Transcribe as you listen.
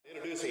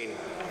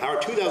our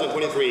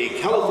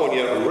 2023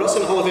 California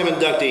Wrestling Hall of Fame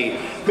inductee,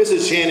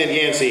 Mrs. Shannon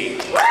Yancey.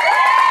 Representing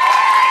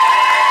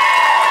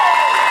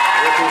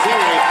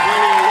a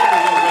pioneer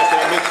local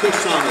wrestler, Ms. Chris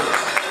Saunders.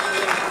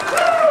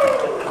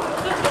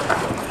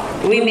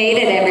 We made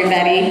it,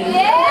 everybody.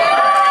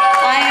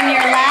 I am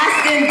your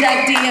last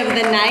inductee of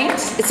the night,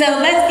 so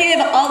let's give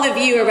all of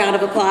you a round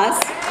of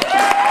applause.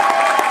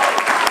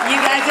 You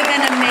guys have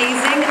been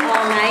amazing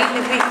all night.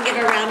 If we can give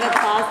a round of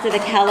applause to the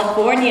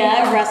California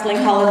Wrestling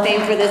Hall of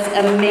Fame for this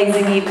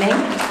amazing evening.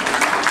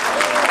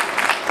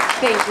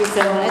 Thank you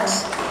so much.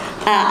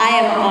 I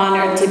am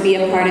honored to be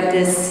a part of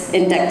this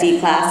inductee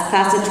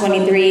class of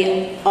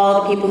 23.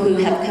 All the people who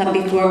have come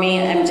before me,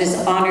 I'm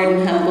just honored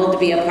and humbled to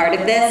be a part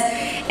of this.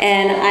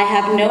 And I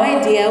have no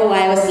idea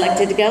why I was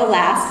selected to go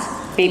last.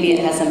 Maybe it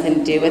has something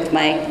to do with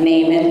my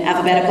name and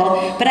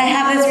alphabetical, but I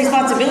have this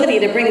responsibility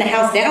to bring the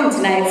house down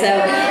tonight, so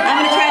I'm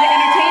going to try to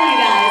entertain you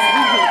guys.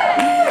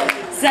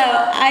 So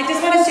I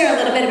just want to share a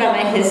little bit about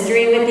my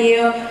history with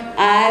you.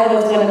 I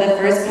was one of the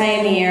first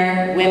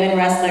pioneer women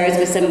wrestlers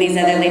with some of these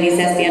other ladies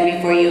that stand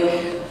before you,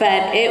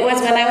 but it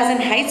was when I was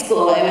in high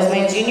school. It was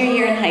my junior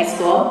year in high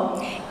school,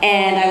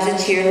 and I was a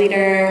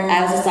cheerleader,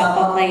 I was a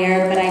softball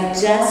player, but I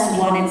just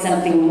wanted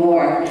something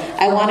more.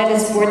 I wanted a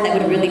sport that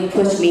would really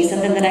push me,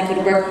 something that I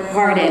could work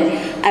hard in.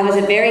 I was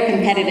a very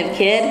competitive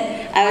kid.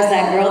 I was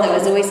that girl that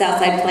was always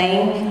outside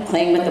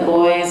playing with the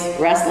boys,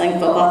 wrestling,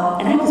 football,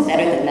 and I was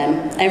better than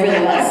them. I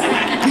really was.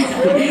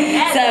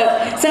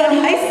 so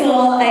in high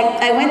school,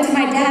 I went to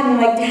my dad and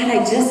I'm like, Dad,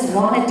 I just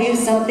want to do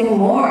something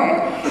more.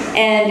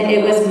 And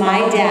it was my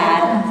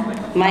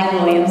dad, Mike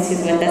Williams,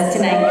 who's with us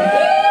tonight.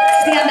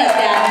 Stand up,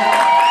 Dad.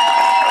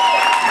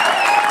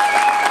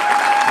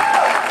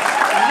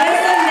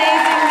 This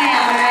amazing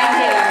man right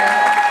here.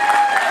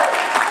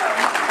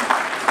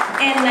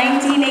 In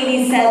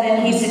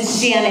 1987, he said,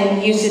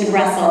 Shannon, you should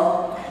wrestle.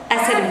 I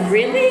said,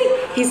 really?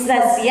 He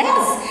says,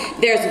 yes.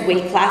 There's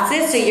weight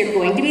classes, so you're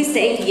going to be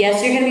safe.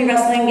 Yes, you're going to be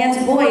wrestling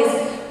against boys,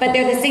 but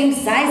they're the same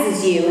size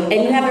as you,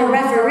 and you have a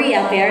referee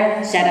out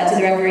there, shout out to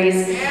the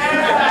referees,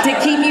 to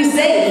keep you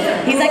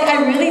safe. He's like,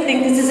 I really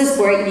think this is a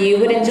sport you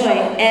would enjoy.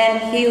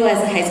 And he was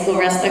a high school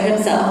wrestler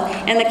himself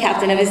and the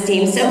captain of his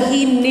team, so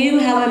he knew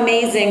how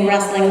amazing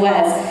wrestling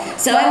was.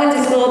 So I went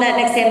to school that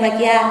next day, I'm like,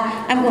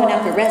 yeah, I'm going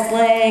out for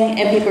wrestling,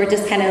 and people were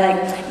just kind of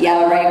like,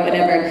 yeah, right,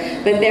 whatever.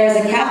 But there was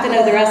a captain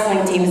of the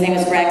wrestling team, his name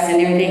was Rex,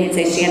 and every day he'd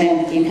say,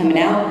 Shannon, you coming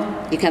out?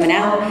 You coming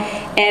out?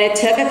 And it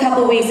took a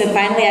couple weeks, and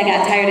finally I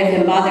got tired of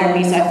him bothering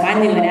me, so I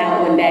finally went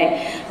out one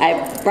day.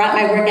 I brought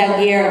my workout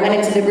gear, I went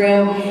into the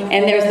room,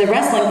 and there was the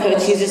wrestling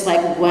coach. He's just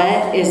like,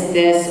 what is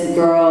this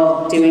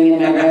girl doing in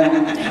my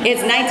room?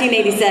 It's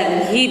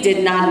 1987. He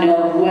did not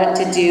know what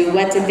to do,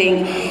 what to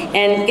think,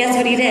 and guess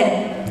what he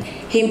did?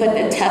 He put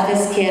the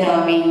toughest kid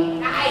on me.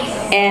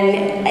 Nice.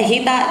 And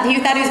he thought he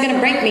was gonna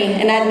break me,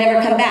 and I'd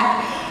never come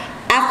back.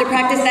 After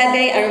practice that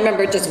day, I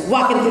remember just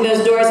walking through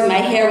those doors and my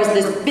hair was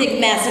this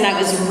big mess and I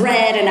was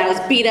red and I was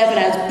beat up and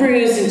I was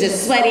bruised and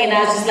just sweaty and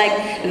I was just like,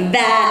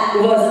 that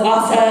was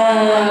awesome.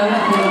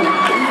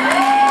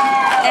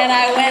 And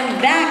I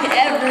went back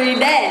every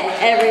day.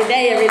 I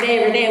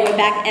went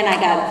back and I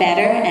got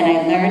better and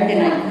I learned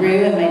and I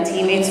grew and my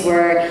teammates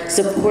were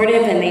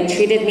supportive and they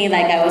treated me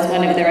like I was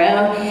one of their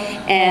own.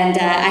 And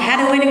I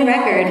had a winning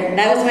record.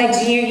 That was my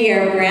junior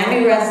year, brand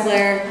new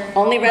wrestler,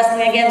 only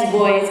wrestling against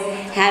boys.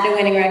 Had a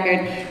winning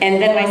record, and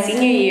then my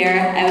senior year,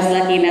 I was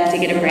lucky enough to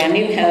get a brand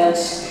new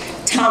coach,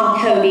 Tom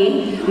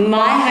Cody.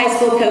 My high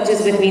school coach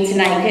is with me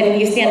tonight. Can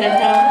you stand up,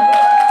 Tom?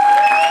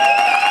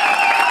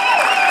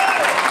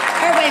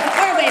 Or wave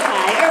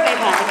high.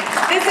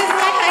 This is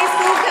my high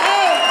school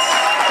coach.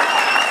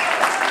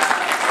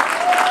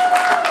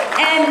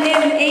 And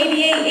in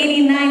 88,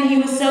 89, he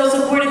was so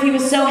supportive. He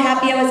was so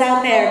happy I was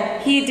out there.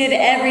 He did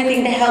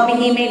everything to help me.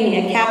 He made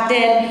me a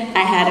captain.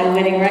 I had a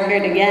winning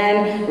record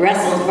again,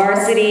 wrestled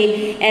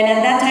varsity. And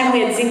at that time, we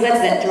had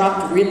singlets that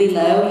dropped really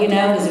low, you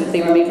know, because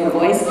they were made for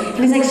boys. And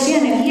he's like,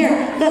 Shannon,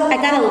 here, look, I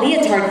got a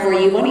leotard for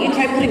you. Why don't you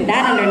try putting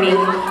that underneath?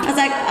 I was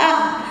like,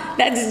 ah,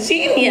 that's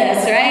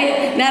genius,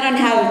 right? Now I don't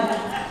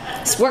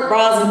have sport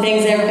bras and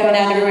things that were coming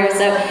out everywhere.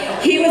 So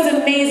he was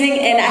amazing,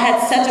 and I had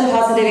such a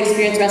positive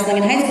experience wrestling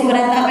in high school, but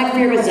I thought my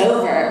career was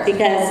over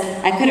because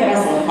I couldn't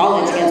wrestle in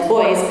college against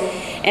boys.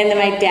 And then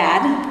my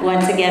dad,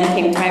 once again,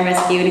 came to my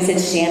rescue and he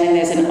said, Shannon,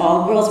 there's an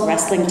all-girls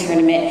wrestling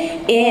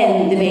tournament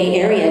in the Bay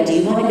Area. Do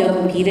you want to go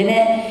compete in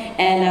it?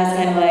 And I was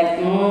kind of like,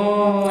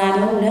 I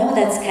don't know.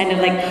 That's kind of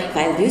like, if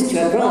I lose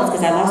to a girl, it's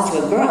because I lost to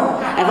a girl.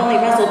 I've only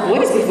wrestled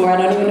boys before. I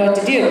don't even know what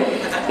to do.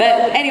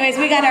 But anyways,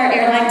 we got our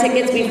airline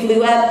tickets. We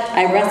flew up.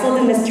 I wrestled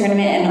in this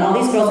tournament, and all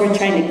these girls were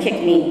trying to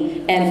kick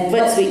me and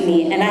foot sweep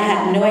me, and I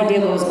had no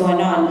idea what was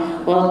going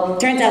on. Well,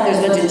 turns out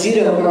there's a bunch of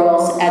judo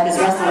girls at this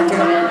wrestling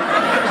tournament.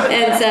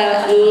 And so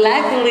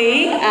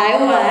luckily, I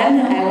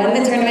won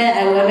the tournament,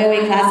 I won my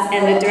weight class,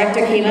 and the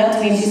director came up to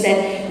me and she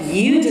said,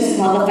 you just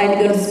qualified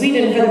to go to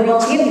Sweden for the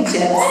World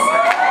Championships.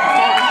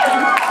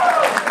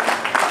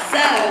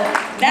 So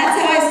that's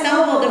how I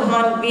stumbled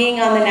upon being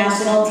on the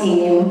national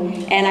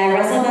team, and I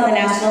wrestled on the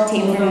national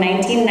team from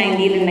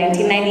 1990 to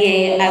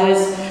 1998. I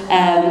was,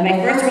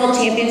 my first World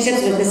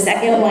Championships was the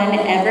second one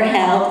ever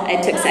held.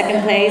 I took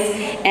second place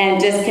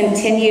and just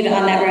continued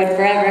on that road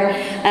forever.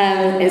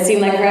 It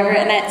seemed like forever,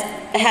 and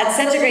I had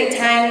such a great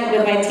time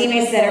with my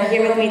teammates that are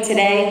here with me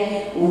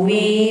today.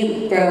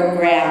 We broke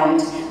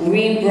ground.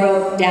 We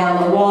broke down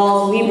the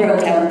walls. We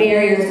broke down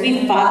barriers.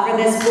 We fought for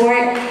this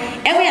sport,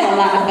 and we had a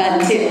lot of fun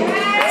too.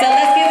 So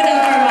let's give it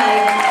up for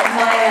my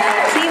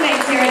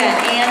teammates here at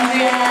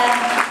Andrea,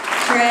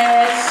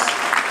 Trish,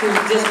 who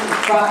just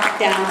brought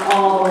down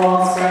all the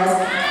walls for us.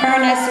 Her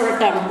and I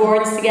worked on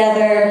boards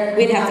together.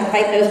 We'd have to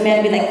fight those men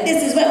and be like,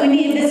 this is what we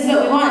need, this is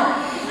what we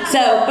want.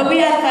 So, but we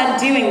had fun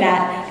doing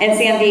that. And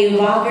Sandy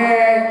Walker,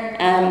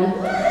 and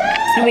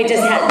we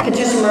just had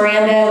Patricia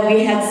Miranda.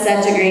 We had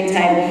such a great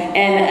time.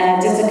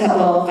 And just a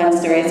couple of fun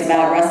stories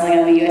about wrestling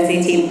on the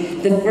USA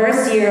team. The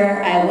first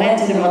year I went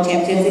to the World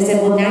Championships, they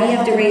said, well, now you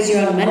have to raise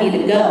your own money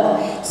to go.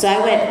 So I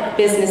went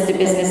business to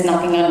business,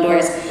 knocking on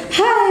doors.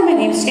 Hi, my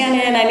name's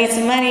Shannon. I need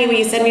some money. Will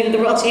you send me to the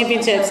World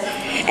Championships?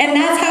 And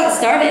that's how it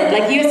started.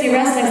 Like USA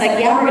Wrestling's like,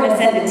 yeah, we're going to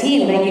send a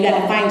team, but you got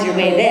to find your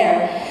way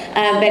there.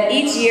 But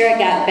each year it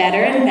got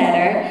better and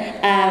better.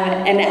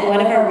 And at one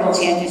of our World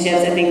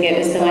Championships, I think it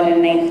was the one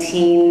in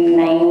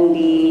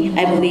 1990,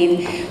 I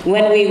believe,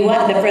 when we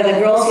won, for the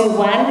girls who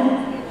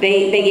won,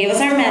 they gave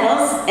us our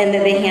medals, and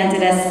then they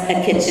handed us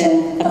a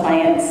kitchen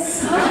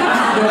appliance.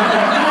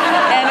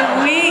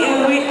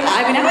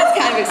 And I was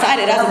kind of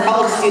excited. I was a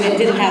college student,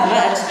 didn't have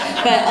much,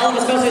 but all of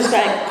us girls were just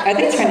like, are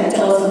they trying to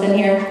tell us something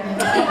here?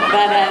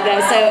 But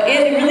so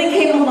it really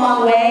came a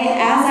long way.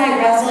 As I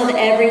wrestled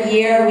every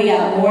year, we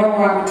got more and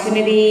more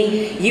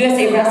opportunity.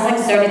 USA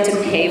Wrestling started to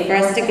pay for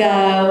us to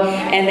go,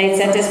 and they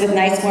sent us with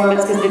nice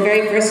warm-ups, because the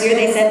very first year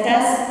they sent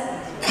us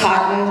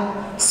cotton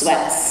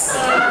sweats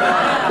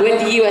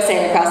with the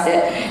USA across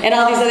it. And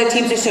all these other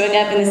teams are showing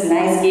up in this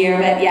nice gear.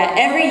 But yeah,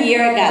 every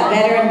year it got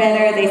better and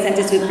better. They sent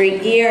us with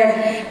great gear.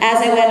 As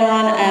I went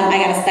on, I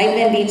got a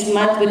stipend each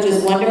month, which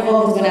was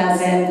wonderful, because when I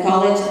was in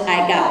college,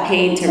 I got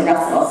paid to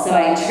wrestle. So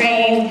I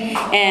trained,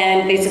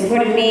 and they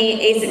supported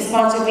me. ASIC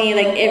sponsored me.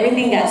 Like,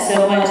 everything got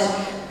so much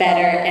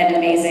better and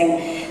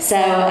amazing. So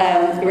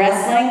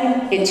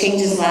wrestling, it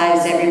changes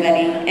lives,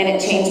 everybody. And it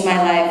changed my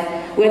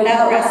life.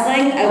 Without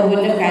wrestling, I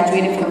wouldn't have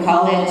graduated from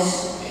college.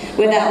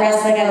 Without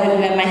wrestling, I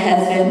wouldn't have met my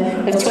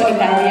husband of 25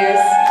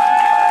 years.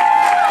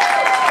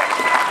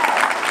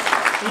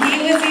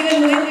 He was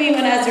even with me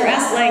when I was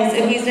wrestling,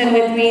 so he's been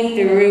with me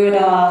through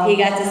it all. He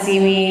got to see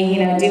me,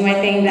 do my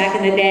thing back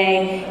in the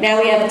day.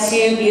 Now we have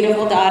 2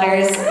 beautiful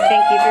daughters.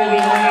 Thank you for being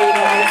here, you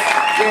guys.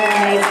 You're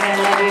amazing, I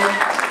love you.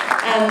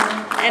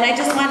 And I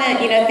just want to,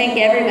 thank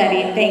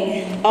everybody.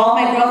 Thank all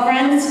my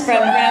girlfriends from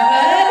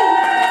Brentwood.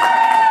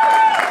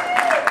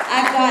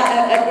 I've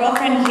got a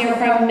girlfriend here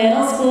from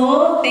middle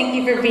school. Thank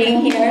you for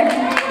being here.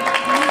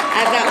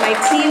 I've got my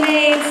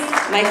teammates,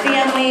 my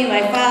family,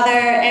 my father,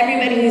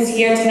 everybody who's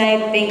here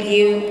tonight. Thank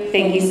you.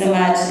 Thank you so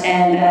much.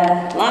 And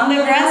long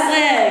live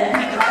wrestling.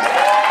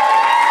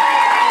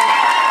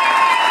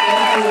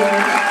 Thank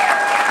you.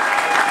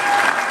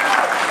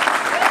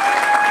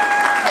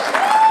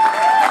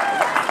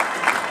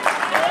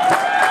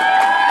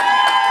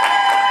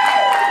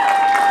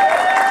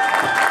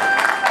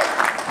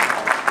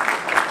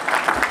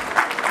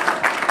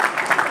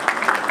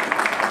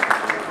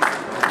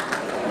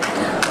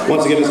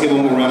 Once again, let's give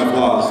them a round of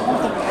applause.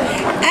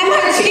 And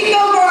our